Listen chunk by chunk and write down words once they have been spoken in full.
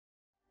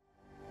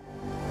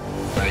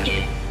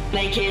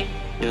make it,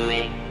 do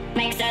it,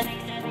 makes us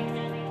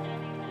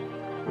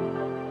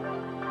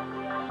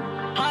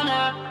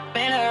harder,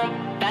 better,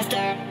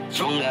 faster,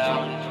 stronger.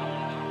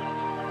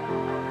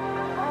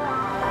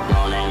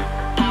 More than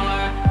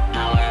power,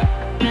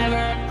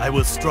 never. I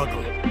will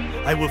struggle,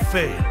 I will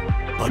fail,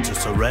 but to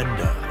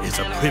surrender is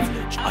a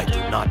privilege I do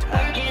not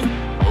have.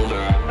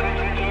 Over.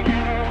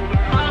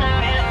 Harder,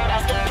 better,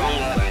 faster,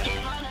 stronger.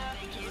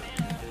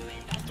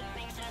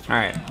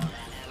 Alright.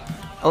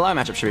 A lot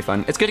of matchups should be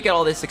fun. It's good to get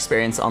all this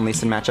experience on Lee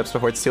Sin matchups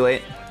before it's too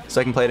late, so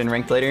I can play it in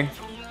ranked later.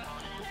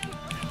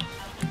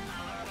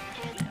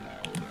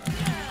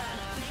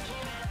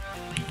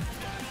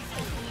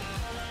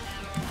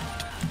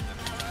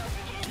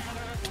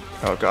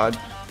 Oh god.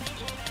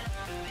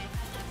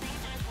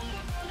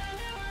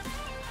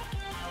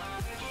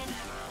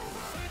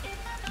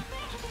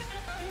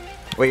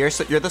 Wait,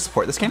 you're the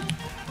support this game?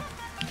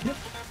 Yep.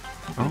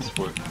 Oh.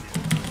 Support.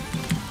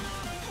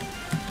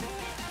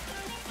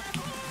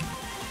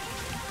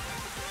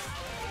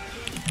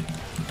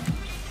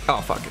 Oh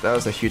fuck, that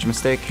was a huge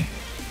mistake.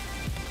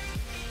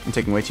 I'm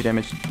taking way too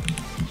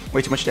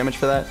much damage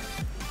for that.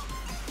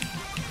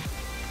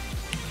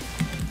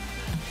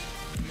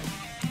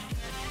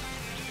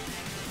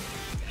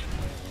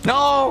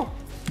 No!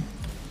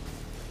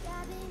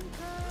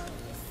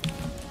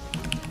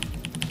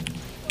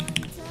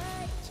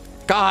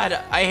 God,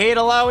 I hate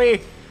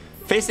Alawi!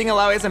 Facing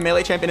Alawi as a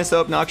melee champion is so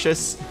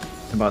obnoxious.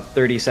 In about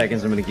 30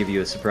 seconds, I'm gonna give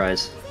you a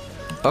surprise.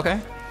 Okay.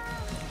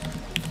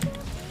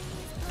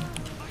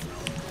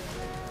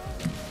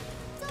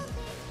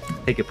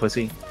 Take it,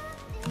 pussy.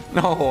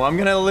 No, I'm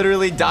gonna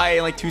literally die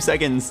in like 2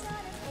 seconds.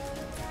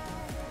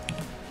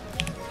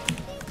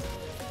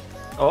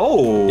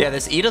 Oh! Yeah,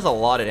 this E does a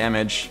lot of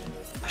damage.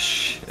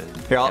 Shit.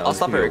 Here, I'll let's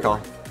stop do it it.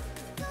 recall.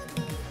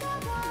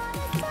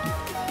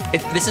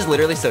 This is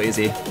literally so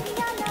easy.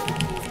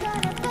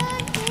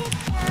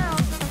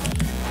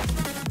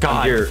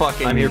 God,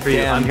 I'm here for you.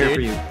 damn, I'm here dude.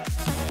 for you.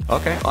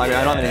 Okay, well, I mean,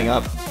 I don't have anything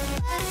up.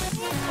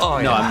 Oh,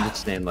 No, yeah. I'm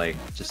just saying, like,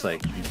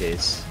 in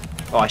case.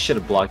 Oh, I should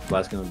have blocked the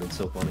last game. It would have been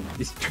so funny.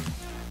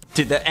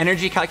 Dude, the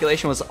energy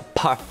calculation was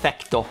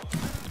perfecto.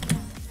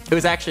 It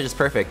was actually just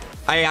perfect.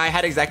 I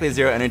had exactly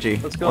 0 energy.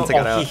 Let's go. Once I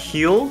got Oh, he out.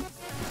 healed?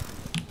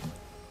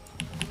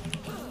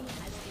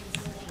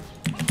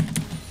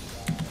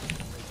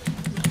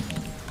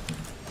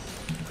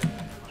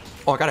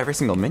 Oh, I got every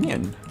single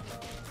minion.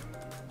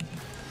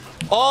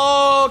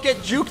 Oh, get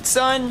juked,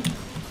 son.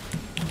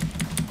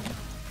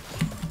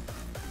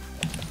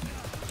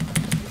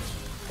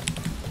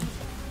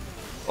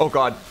 Oh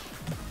god.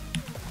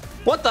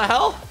 What the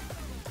hell?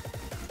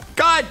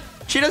 God,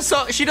 she does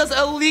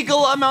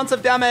illegal amounts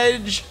of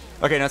damage.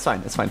 Okay, no, it's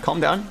fine. It's fine. Calm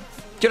down.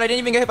 Dude, I didn't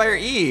even get hit by her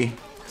E.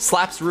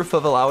 Slaps roof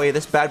of Alawi.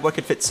 This bad boy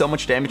could fit so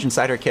much damage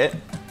inside her kit.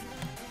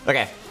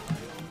 Okay.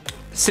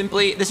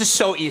 Simply, this is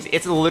so easy.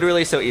 It's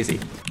literally so easy.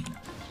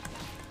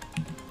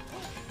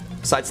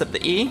 Sidestep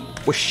the E.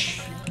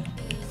 Whoosh.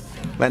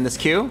 Land this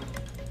Q.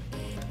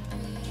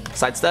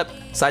 Sidestep.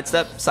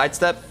 Sidestep.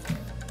 Sidestep.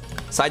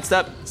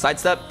 Sidestep.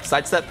 Sidestep.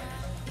 Sidestep.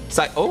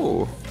 Side.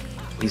 Oh.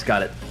 He's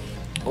got it.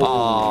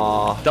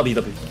 Oh. W.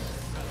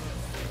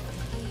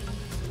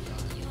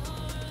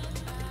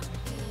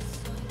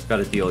 Got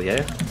a deal,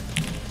 yeah?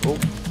 Oh.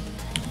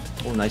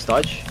 Oh, nice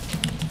dodge.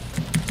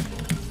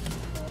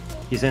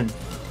 He's in.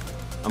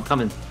 I'm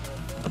coming.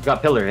 I've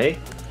got pillar, hey?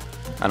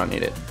 I don't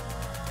need it.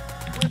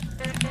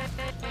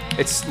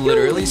 It's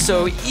literally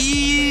so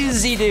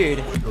easy,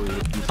 dude.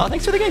 Oh,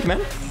 thanks for the gank,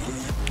 man.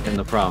 And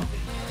no problem.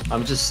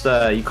 I'm just,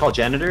 you call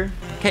janitor?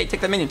 Okay, take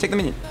the minion, take the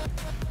minion.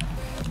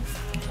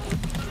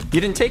 You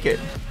didn't take it.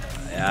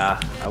 Yeah,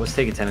 I was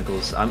taking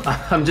tentacles.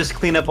 I'm just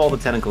cleaning up all the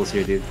tentacles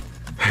here, dude.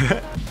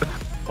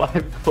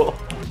 5 gold.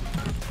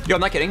 Yo,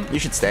 I'm not kidding. You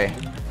should stay.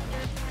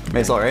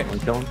 May as well, right? You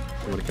wanna kill him?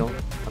 You wanna kill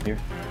him? I'm here.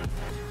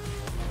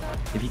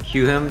 If you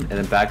Q him and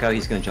then back out,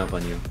 he's gonna jump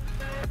on you.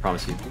 I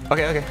promise you.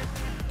 Okay, okay.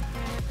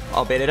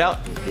 I'll bait it out.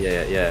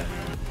 Yeah.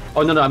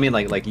 Oh no, I mean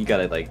like you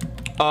gotta like.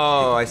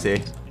 Oh, I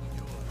see.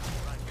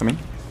 Come in.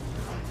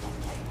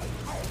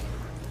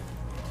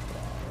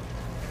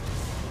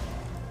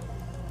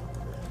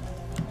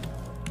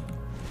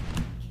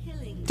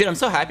 Dude, I'm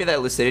so happy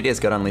that Lucidity is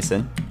good on Lee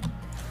Sin.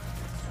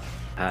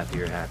 Happy,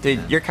 you're happy. Dude,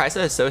 man. your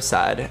Kaisa is so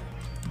sad.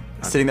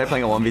 Sitting there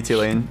playing a 1v2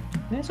 lane.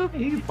 Yeah, it's okay.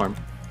 You can farm.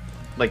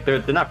 Like they're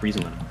not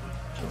freezing one.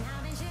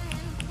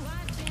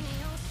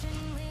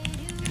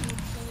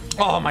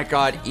 Oh my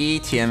god, E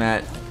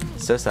Tiamat.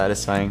 So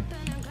satisfying.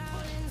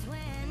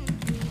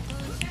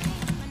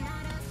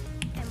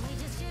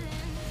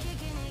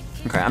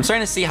 Okay, I'm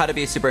starting to see how to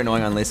be super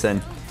annoying on Lee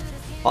Sin.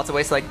 Lots of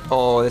ways like,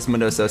 oh, this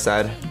Mundo's so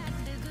sad.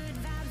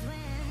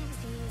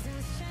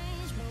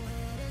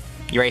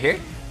 You right here?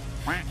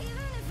 I'm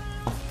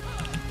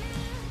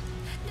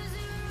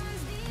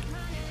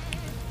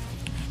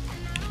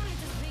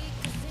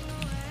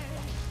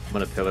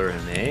gonna pillar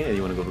an A.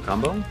 You wanna go for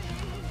combo?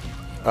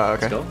 Oh,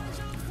 okay. Let's go.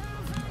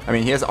 I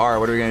mean, he has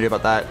R. What are we gonna do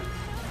about that?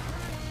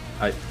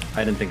 I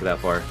didn't think that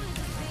far.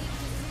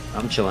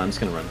 I'm chilling. I'm just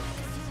gonna run.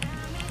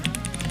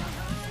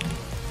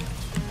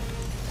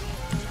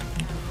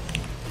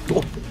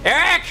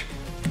 Erick!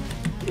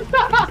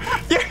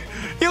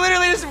 He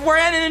literally just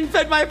ran in and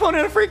fed my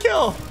opponent a free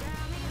kill.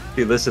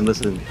 Dude,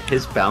 listen.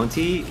 His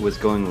bounty was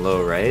going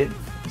low, right?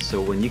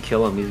 So when you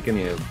kill him, he's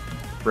gonna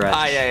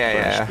fresh,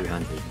 yeah.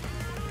 300.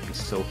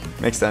 It's so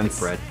Makes sense.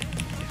 bread.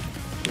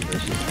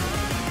 Delicious.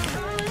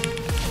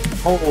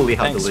 Holy,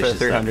 how Thanks for delicious!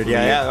 300.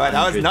 Yeah,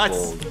 that was nuts.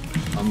 Gold.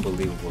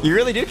 Unbelievable. You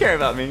really do care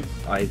about me.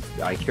 I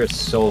care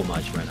so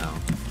much right now.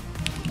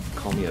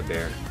 Call me a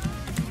bear.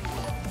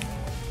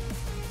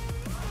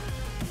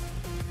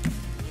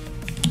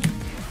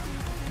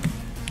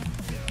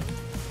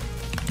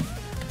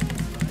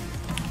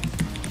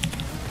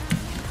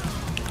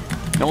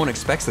 No one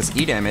expects this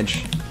E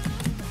damage.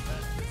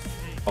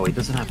 Oh, he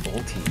doesn't have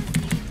ulti.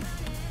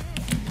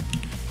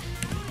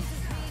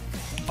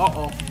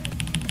 Uh-oh.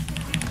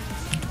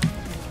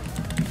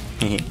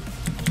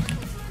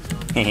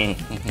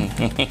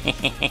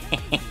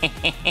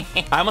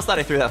 I almost thought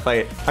I threw that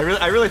fight. I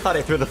really thought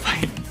I threw the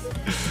fight.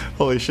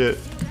 Holy shit.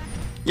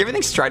 You ever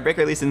think Stride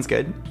Breaker Lee Sin's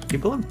good?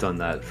 People have done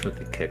that for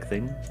the kick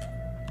thing.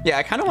 Yeah,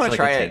 I kind of want to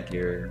try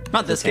it.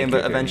 Not this game,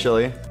 but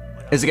eventually.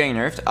 Is it getting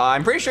nerfed?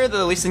 I'm pretty sure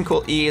the Lee Sin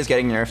cool E is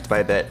getting nerfed by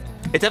a bit.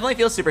 It definitely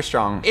feels super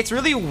strong. It's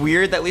really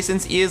weird that Lee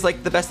Sin's E is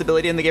like the best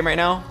ability in the game right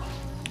now.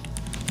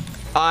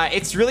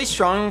 It's really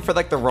strong for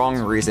like the wrong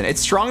reason. It's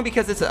strong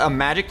because it's a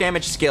magic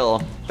damage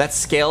skill that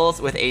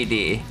scales with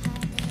AD.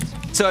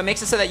 So it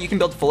makes it so that you can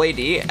build full AD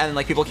and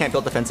like people can't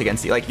build defense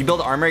against you. Like you build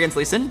armor against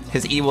Lee Sin,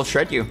 his E will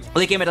shred you.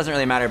 Late game it doesn't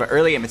really matter, but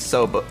early game it's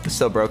so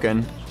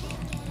broken.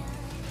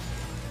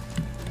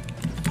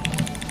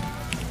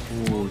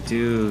 Ooh,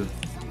 dude.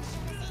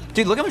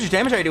 Dude, look how much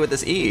damage I do with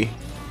this E.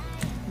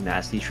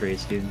 Nasty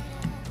trades, dude.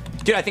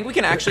 Dude, I think we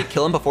can actually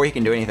kill him before he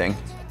can do anything.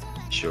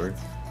 Sure.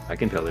 I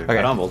can pillar. Okay.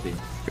 I don't multi.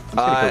 I'm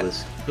gonna kill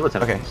this. Kill the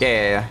Okay, tentacles.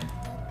 yeah.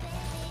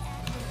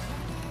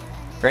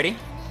 Ready?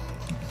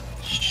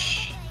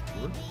 Shh.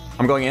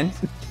 I'm going in.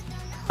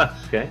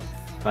 Okay.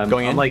 I'm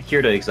Going in? like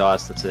here to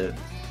exhaust, that's it.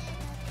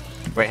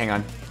 Wait, hang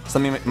on.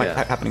 Something might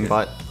Yeah, happen in good.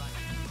 bot.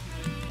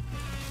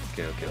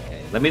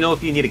 Okay. Let me know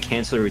if you need to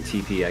cancel your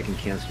TP. I can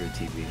cancel your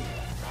TP.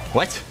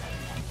 What?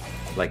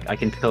 Like, I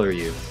can pillar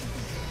you.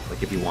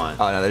 Like, if you want.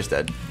 Oh, no, they're just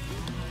dead.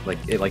 Like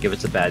if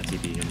it's a bad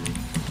TP. You know what I mean?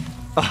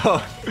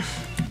 Oh.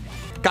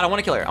 God, I want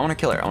to kill her. I'm going to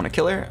kill her. I'm going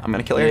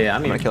to kill her. Yeah,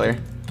 I'm going to kill her.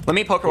 Let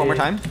me poke her one more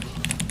time.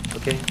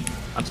 Okay.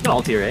 I'm just gonna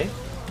ult here, eh?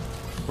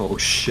 Oh,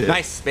 shit.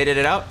 Nice. Baited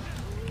it out.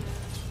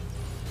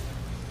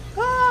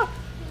 Ah!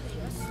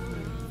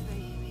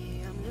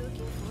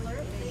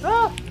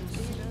 Ah!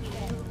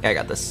 Yeah, I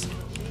got this.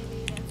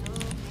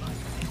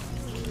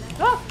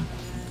 Ah!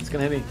 It's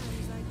gonna hit me.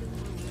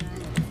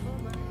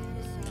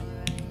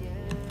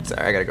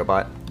 Sorry, I gotta go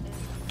bot.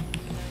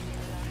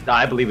 Nah,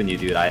 I believe in you,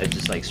 dude. I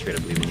just like straight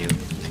up believe in you. I'm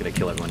just gonna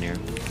kill everyone here.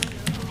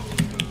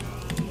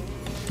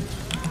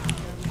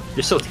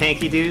 You're so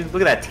tanky, dude.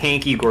 Look at that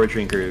tanky gore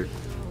drinker.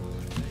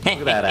 Look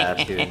at that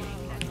ass, dude.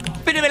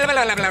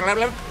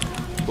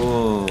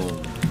 Boom.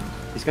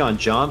 He's gonna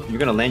jump. You're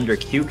gonna land your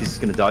Q because he's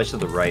gonna dodge to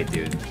the right,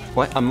 dude.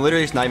 What? I'm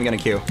literally just not even gonna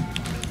Q.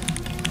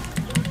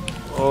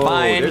 Oh,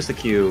 Fine. there's the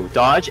Q.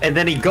 Dodge, and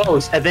then he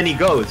goes, and then he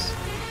goes.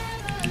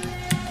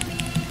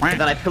 And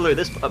then I pillar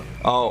this up.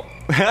 Oh.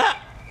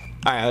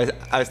 Alright,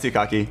 I was too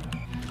cocky.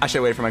 I should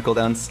have waited for my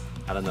cooldowns.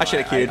 I don't know. I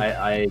should have queued.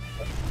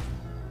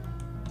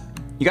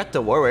 You got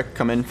the Warwick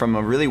coming from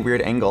a really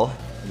weird angle.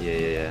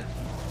 Yeah.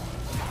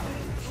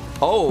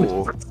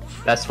 Oh.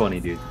 That's funny,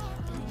 dude.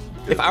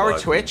 If I were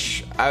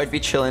Twitch, I would be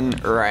chilling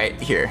right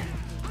here.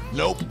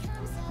 Nope.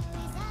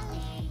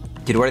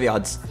 Dude, what are the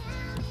odds?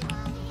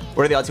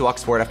 What are the odds he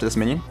walks forward after this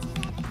minion?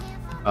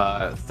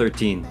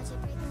 13.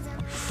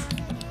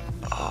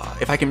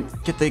 If I can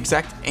get the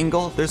exact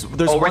angle, there's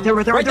Oh, right there.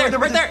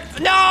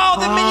 No,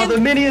 the minion! The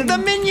minion! The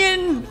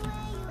minion!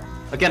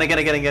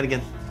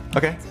 Again.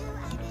 Okay.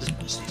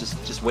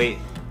 Just wait.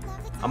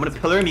 I'm gonna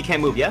pillar him. You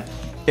can't move. Yeah.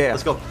 Yeah.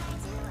 Let's go.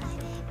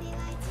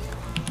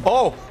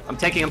 Oh. I'm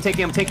tanking. I'm still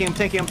tanking.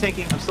 Okay.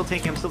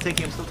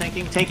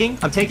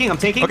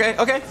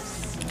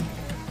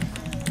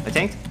 I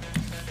tanked.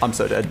 I'm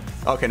so dead.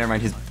 Okay, never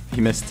mind. He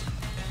missed.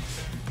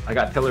 I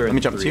got pillar. Let me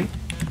jump to you.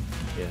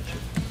 Yeah,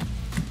 sure.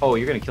 Oh,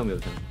 you're gonna kill me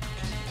with him.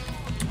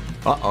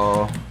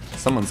 Uh-oh.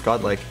 Someone's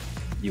godlike.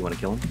 You wanna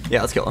kill him?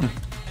 Yeah, let's kill him.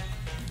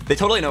 They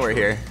totally know we're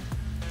here.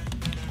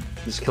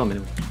 Just kill him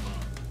anyway.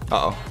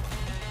 Uh-oh.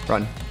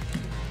 Run.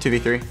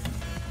 2v3.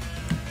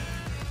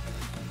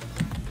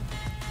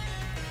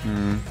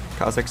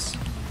 Kha'Zix.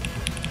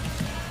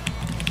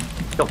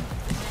 Go.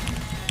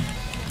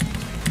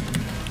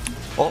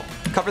 Oh,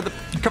 cover the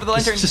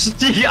lantern.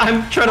 Yeah,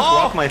 I'm trying to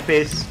block my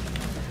face.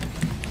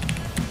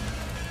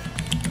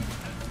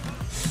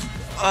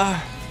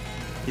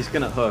 He's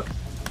gonna hook.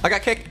 I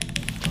got kicked.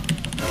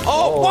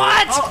 Oh,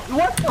 what? Oh,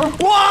 what?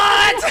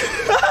 What?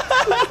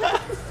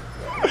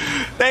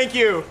 Thank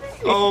you.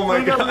 Oh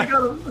my god.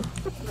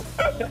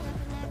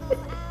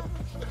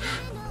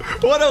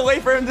 What a way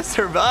for him to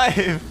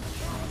survive.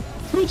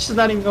 He's just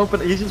not even open.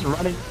 He's just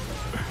running.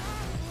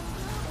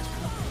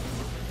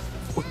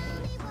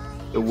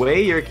 The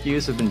way your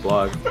Qs have been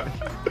blocked.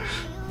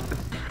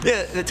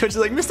 Yeah, the Twitch is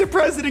like, Mr.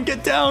 President,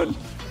 get down.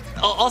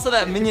 Also,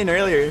 that minion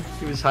earlier.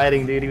 He was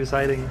hiding, dude. He was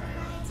hiding.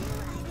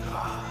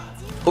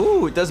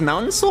 Ooh, does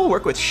Mountain Soul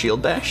work with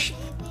Shield Bash?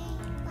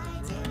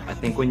 I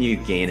think when you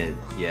gain it,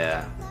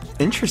 yeah.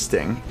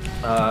 Interesting.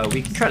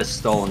 We can try to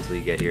stall until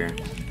you get here.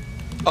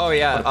 Oh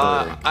yeah,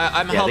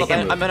 I'm held up.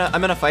 I'm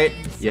gonna fight.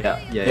 Yeah.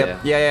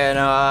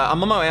 No,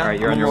 I'm on my way. All right,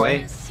 you're on your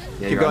way. Yeah,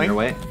 Keep you're going. on your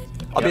way.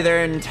 I'll be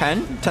there in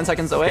 10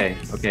 seconds away.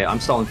 Okay, I'm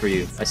stalling for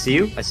you. I see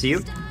you. I see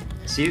you.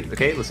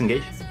 Okay, let's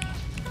engage.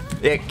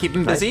 Yeah, keep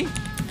him busy.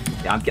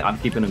 Yeah, I'm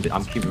keeping him.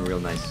 I'm keeping him real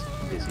nice.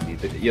 Busy,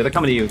 dude. Yeah, they're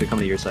coming to you. They're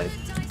coming to your side.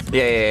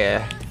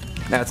 Yeah.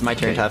 Now it's my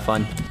turn to have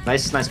fun.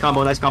 Nice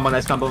combo. Nice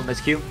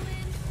Q.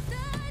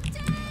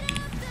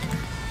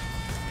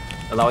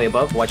 Allow you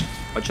above. Watch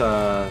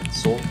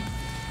Soul.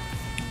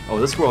 Oh,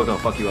 this squirrel gonna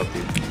fuck you up,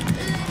 dude.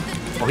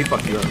 Oh, he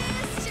fucked you up.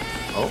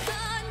 Oh.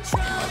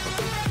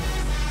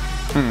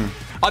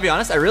 I'll be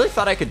honest, I really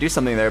thought I could do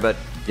something there, but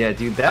Yeah,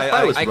 dude, that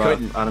fight was rough.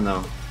 couldn't. I don't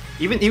know.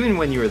 Even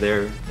when you were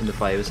there in the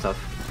fight, it was tough.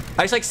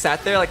 I just like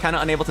sat there like kind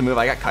of unable to move.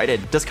 I got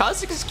kited. Does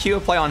Kha'Zix's Q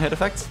apply on hit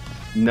effects?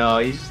 No,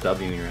 he's just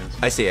Wing around.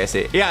 I see.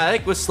 Yeah, I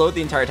like was slowed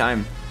the entire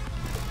time.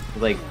 He,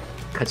 like,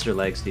 cuts your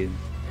legs, dude.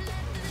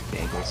 The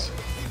ankles.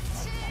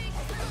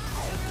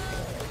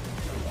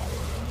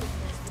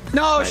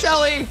 No, Nice.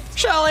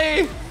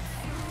 Shelly!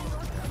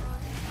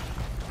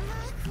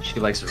 She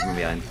likes it from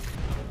behind.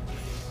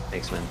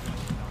 Thanks, man.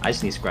 I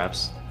just need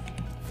scraps.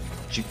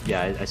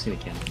 Yeah, I seen a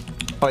can.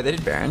 Oh, they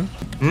did Baron.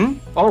 Hmm?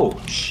 Oh,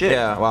 shit.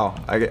 Yeah, wow.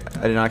 I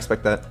did not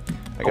expect that.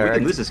 We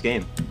can lose this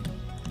game.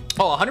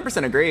 Oh,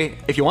 100% agree.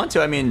 If you want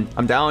to, I mean,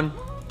 I'm down.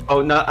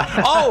 Oh, no.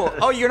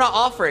 oh, you're not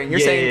offering. You're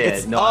saying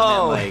it's. No,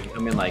 oh. I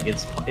mean, like,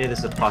 it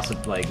is a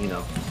possible, like, you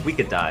know, we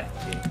could die.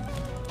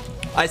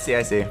 I see.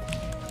 Yeah.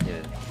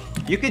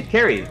 You could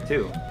carry,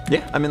 too.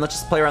 Yeah, I mean, let's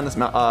just play around this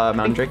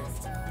Mountain Drake.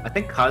 I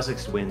think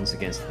Kha'Zix wins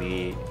against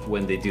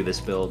when they do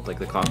this build, like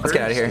the Conqueror. Let's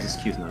get out of here. His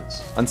Q's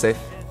nuts. Unsafe.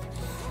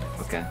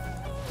 Okay.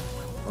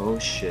 Oh,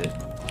 shit.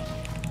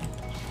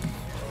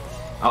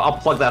 I'll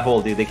plug that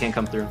hole, dude. They can't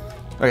come through.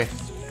 Okay,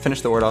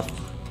 finish the ward off.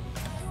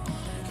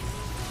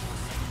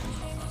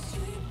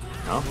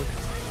 No?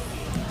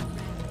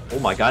 Oh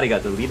my god, he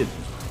got deleted.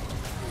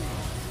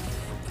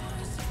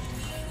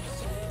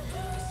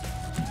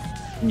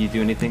 Can you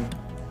do anything?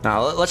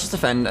 No, let's just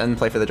defend and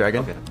play for the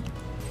dragon. Okay.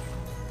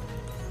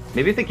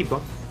 Maybe if they keep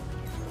going.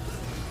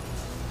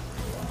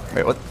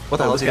 Wait, what the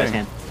hell is he doing?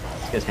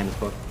 This guy's hand is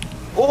fucked.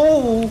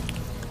 Oh!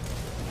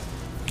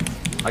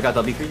 I got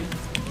W for you.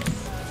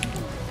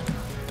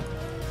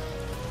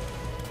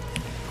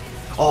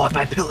 Oh,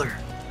 my pillar!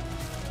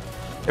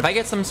 If I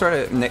get some sort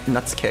of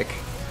nuts kick.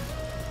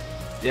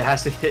 It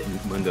has to hit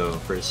Mundo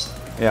first.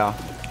 Yeah.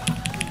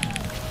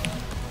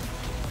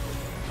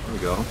 There we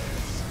go.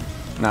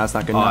 No, that's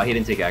not good Oh, enough. he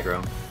didn't take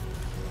aggro.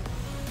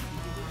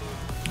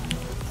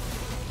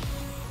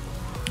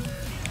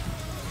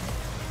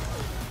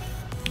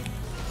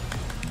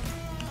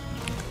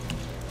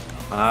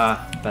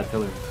 Ah, bad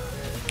pillar.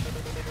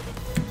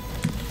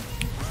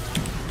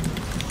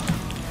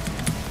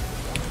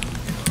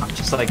 I'm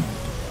just like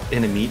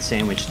in a meat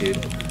sandwich, dude.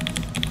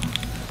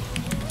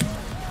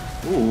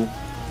 Ooh.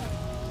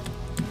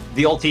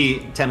 The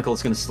ulti tentacle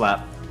is gonna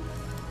slap.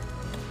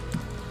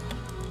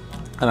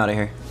 I'm out of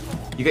here.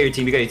 You got your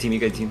team, you got your team, you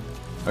got your team.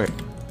 Okay.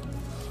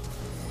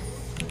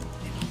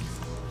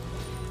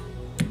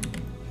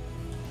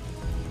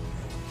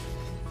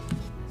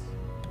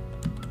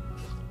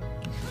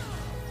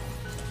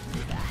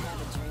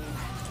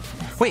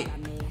 Wait.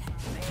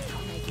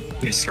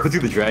 Just go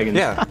through the dragon.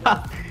 Yeah.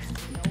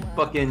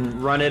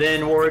 Fucking run it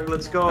in, Warwick,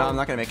 let's go. No, I'm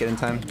not gonna make it in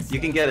time. You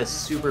can get a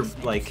super,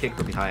 like, kick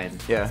from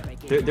behind. Yeah.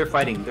 They're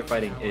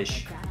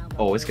fighting-ish.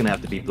 Oh, it's gonna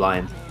have to be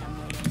blind.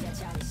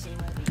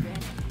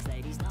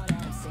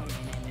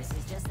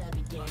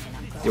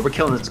 Yeah, we're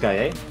killing this guy,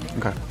 eh?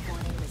 Okay.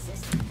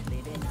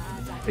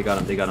 They got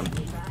him.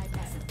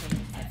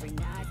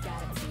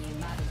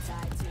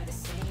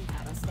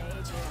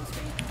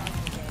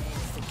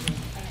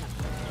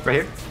 Right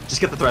here.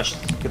 Just get the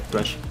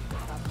thresh.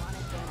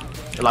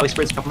 Allow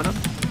sprays coming up.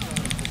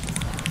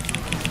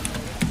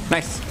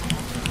 Nice.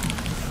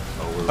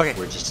 Oh, Okay.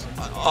 we're just...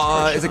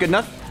 Is it good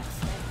enough?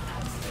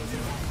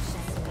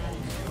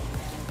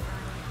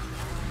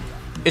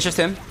 It's just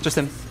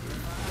him.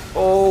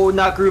 Oh,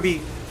 not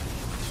groovy.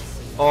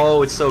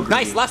 Oh, it's so groovy.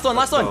 Nice, last one.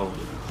 Oh,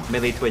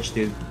 melee twitch,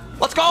 dude.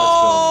 Let's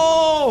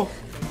go!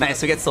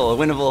 Nice, we get soul,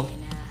 winnable.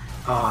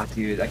 Oh,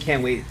 dude, I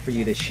can't wait for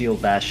you to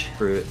shield bash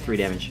for 3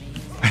 damage.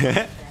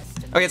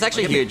 Okay, it's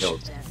actually huge.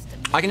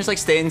 I can just like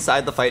stay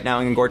inside the fight now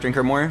and gore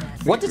drinker more.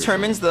 What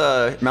determines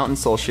the Mountain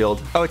Soul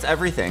shield? Oh, it's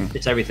everything.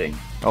 It's everything.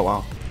 Oh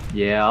wow.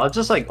 Yeah, I'll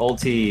just like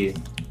ulti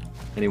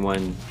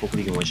anyone.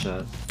 Hopefully you can one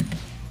shot.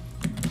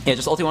 Yeah,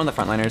 just ulti one of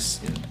the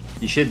frontliners. Yeah.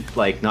 You should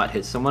like not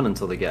hit someone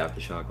until they get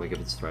aftershock, like if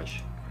it's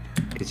thresh,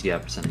 because you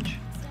have percentage.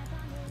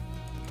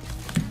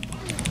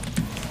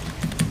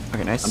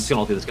 Okay, nice. I'm just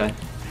gonna ulti this guy.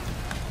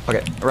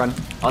 Okay, run.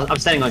 I'm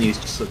standing on you.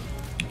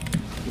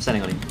 I'm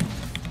standing on you.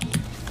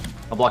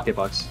 I'll block the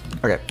box.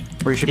 Okay.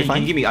 Where you should be Can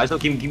fine. you give me ISO?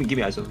 Give me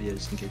ISO, yeah,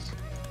 just in case.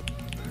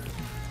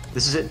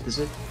 This is it. This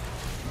is it.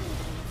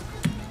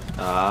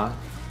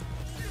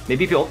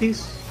 Maybe if you ult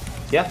these?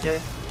 Yeah.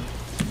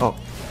 Oh.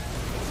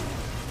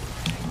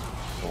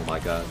 Oh my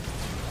god.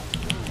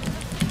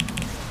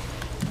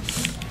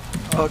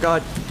 Oh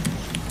god.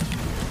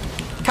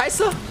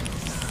 Kaisa?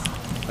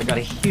 I got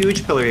a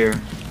huge pillar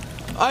here.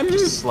 I'm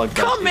Slug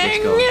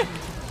coming!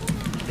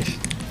 Let's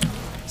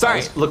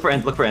Sorry. Look for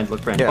end.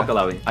 Yeah. Fuck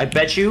allowing. I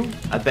bet you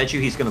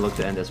he's gonna look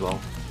to end as well.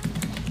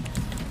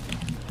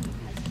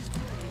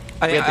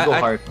 We have to go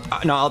hard.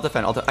 No, I'll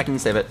defend. I can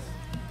save it.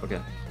 Okay.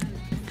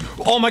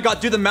 Oh my god,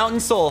 dude, the Mountain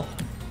Soul.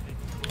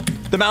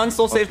 The Mountain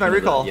Soul saved my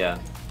recall. Yeah.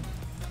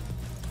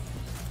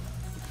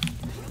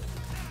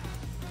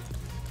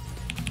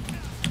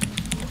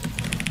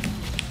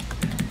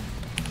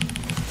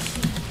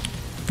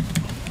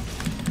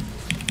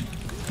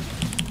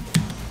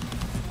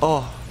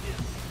 Oh.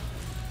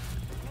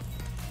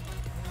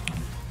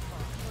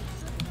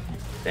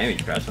 Damn,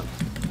 you crashed him.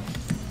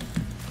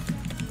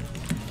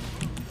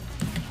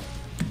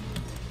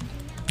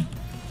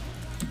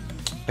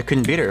 I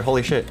couldn't beat her.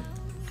 Holy shit.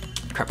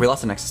 Crap, we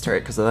lost the Nexus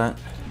turret because of that.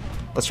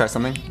 Let's try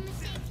something.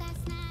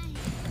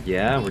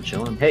 Yeah, we're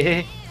chilling.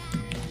 Hey.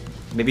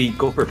 Maybe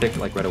go for a pick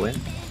like right away.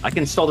 I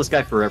can stall this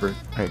guy forever.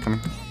 Alright, come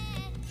here.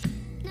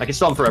 I can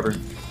stall him forever.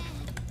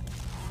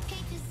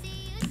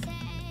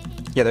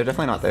 Yeah, they're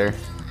definitely not there.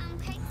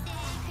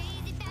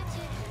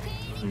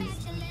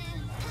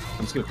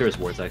 I'm just gonna clear his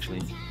wards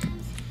actually.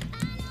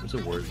 There's a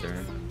ward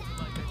there.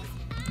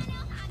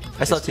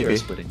 I saw His team are TP.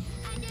 splitting.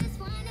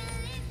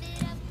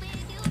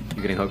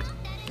 You're getting hooked.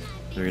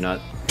 No, you're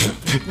not.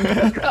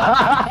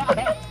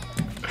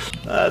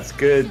 That's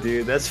good,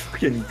 dude. That's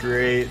fucking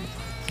great.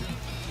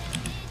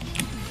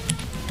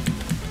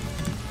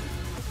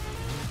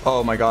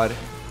 Oh my god.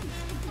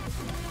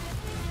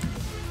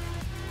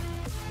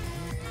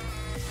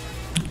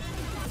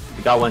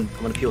 We got one.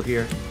 I'm gonna peel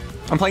here.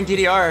 I'm playing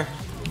DDR.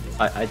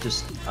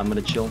 I'm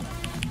gonna chill.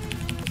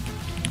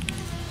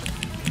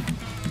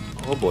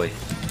 Oh boy.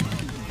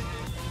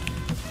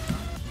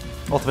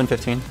 Ultimate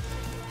 15.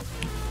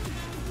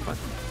 What?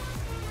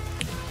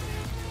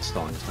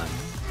 Stalling this time.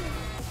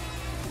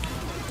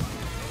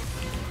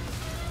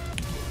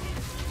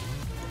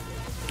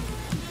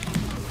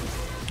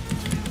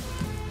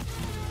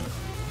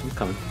 I'm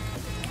coming.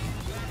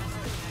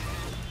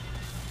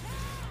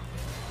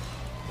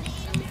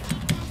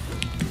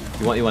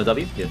 You want a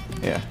W? Yeah.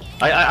 Yeah.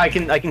 I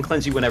can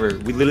cleanse you whenever.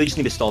 We literally just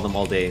need to stall them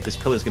all day. This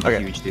pillar's gonna be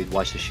Okay. huge, dude.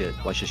 Watch this shit.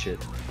 Watch this shit.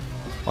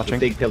 Watching.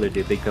 Big pillar,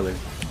 dude. Big pillar.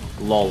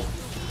 Lol.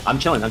 I'm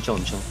chilling.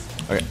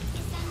 Okay.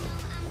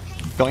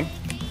 Going.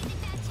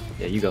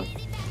 Yeah, you go.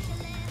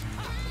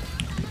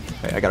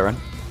 Wait, I gotta run.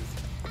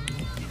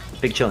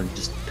 Big chilling.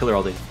 Just pillar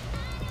all day.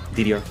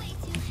 DDR.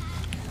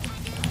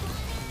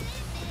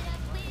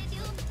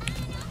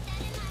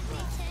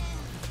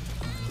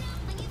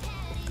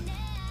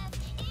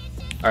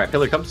 Alright,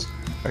 pillar comes.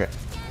 Okay.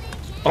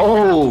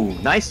 Oh,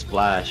 nice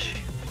splash.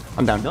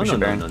 I'm down. No, We no, should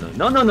no, Baron. no,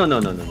 no, no, no, no,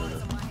 no, no, no,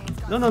 no.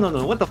 No, no, no,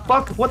 no. What the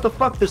fuck? What the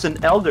fuck? There's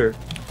an elder.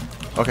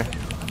 Okay.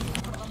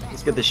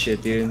 Let's get this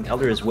shit, dude.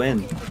 Elder is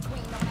win.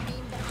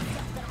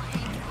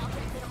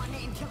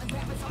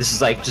 This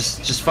is like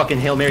just fucking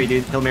Hail Mary,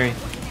 dude. Hail Mary.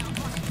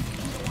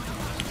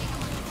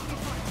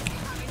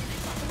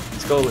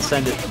 Let's go. Let's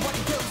send it.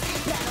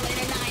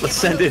 Let's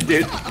send it,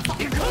 dude.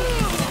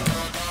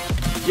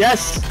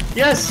 Yes.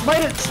 Yes.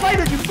 Smite it. Smite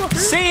it, you fucker.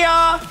 See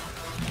ya!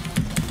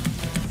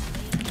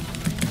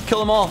 Kill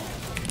them all.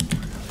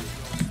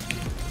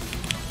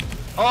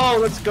 Oh,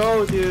 let's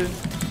go, dude.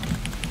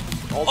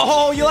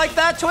 Oh, you like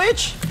that,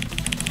 Twitch?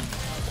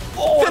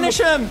 Oh, Finish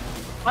him!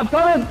 I'm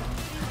coming.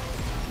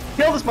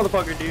 Kill this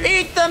motherfucker, dude.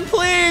 Eat them,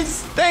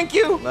 please! Thank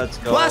you! Let's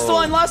go. Last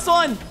one, last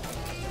one!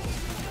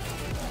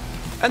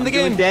 End the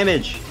Doing game.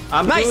 damage.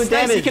 I'm Nice, doing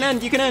nice,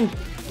 damage. you can end.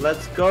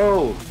 Let's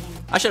go.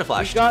 I should have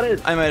flashed. You got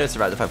it. I might have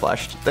survived if I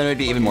flashed. Then it would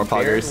be even more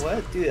poggers.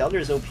 What? Dude,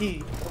 Elder's OP.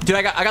 Dude,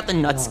 I got the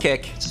nuts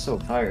kick. So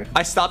tired.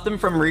 I stopped him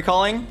from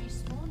recalling.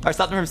 I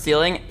stopped him from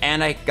stealing,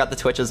 and I got the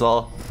Twitch as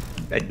well.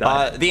 I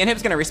died. The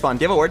inhib's gonna respawn.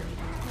 Do you have a ward?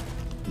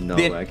 No,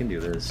 the- I can do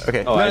this.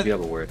 Okay. Oh, No, I do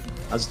have a word.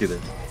 I'll just do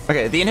this.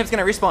 Okay, the inhib's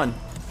gonna respawn.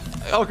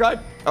 Oh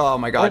god. Oh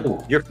my god.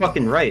 Oh, you're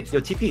fucking right. Yo,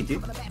 TP,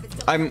 dude.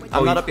 I'm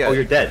not up yet. Oh,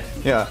 you're dead.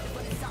 Yeah.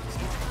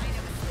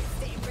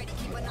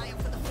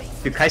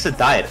 Dude, Kaisa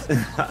died.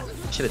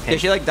 Should have Yeah,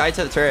 tanked. she like died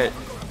to the turret.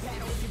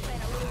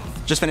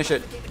 Just finish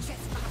it.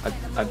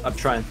 I'm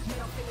trying.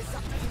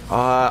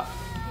 I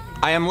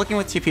am looking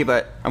with TP,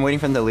 but I'm waiting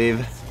for them to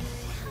leave.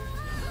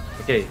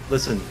 Okay,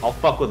 listen. I'll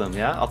fuck with him,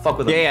 yeah? I'll fuck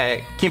with him. Yeah.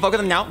 Can you fuck with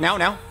them now?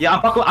 Now? Yeah,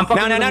 I'm fucking No, with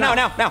no, him no, now.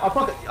 no, no.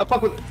 I'll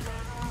fuck with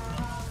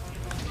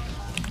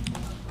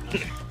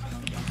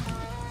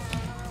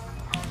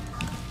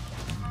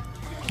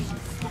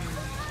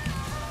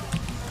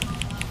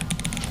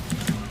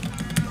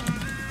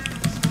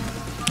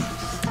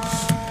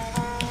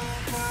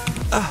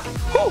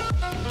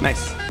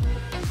Nice.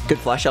 Good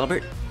flash,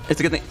 Albert. It's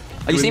a good thing.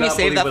 Oh, you see me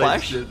save that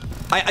flash?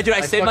 Dude,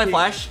 I saved my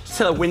flash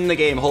to win the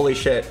game. Holy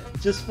shit.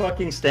 Just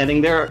fucking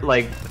standing there,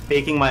 like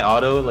faking my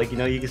auto. Like, you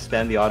know, you can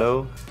spam the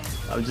auto.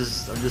 I'm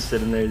just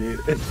sitting there, dude.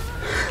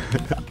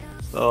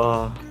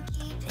 Oh,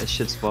 that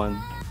shit's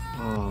fun.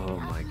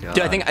 Oh my god.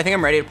 Dude, I think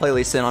I'm ready to play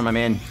Lee Sin on my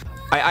main.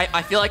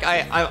 I feel like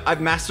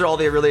I've mastered all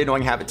the really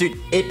annoying habits. Dude,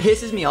 it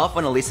pisses me off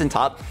when a Lee Sin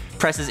top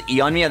presses E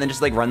on me and then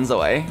just like runs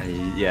away.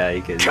 Yeah,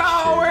 you can.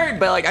 Coward!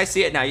 But like I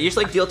see it now. You just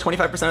like deal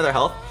 25% of their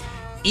health.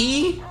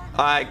 E,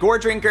 Gore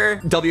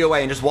Drinker, W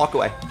away and just walk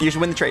away. You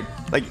should win the trade.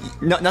 Like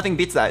nothing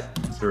beats that.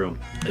 True.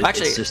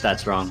 Actually, it's just that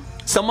strong.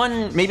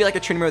 Someone, maybe like a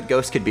Trinity with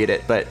Ghost could beat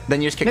it, but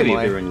then you just kick him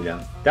away. Run you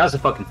down. That was a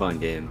fucking fun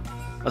game.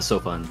 That was so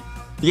fun.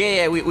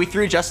 Yeah, we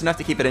threw just enough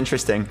to keep it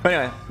interesting. But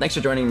anyway, thanks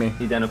for joining me.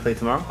 You down to play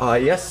tomorrow?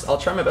 Yes, I'll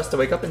try my best to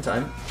wake up in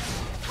time.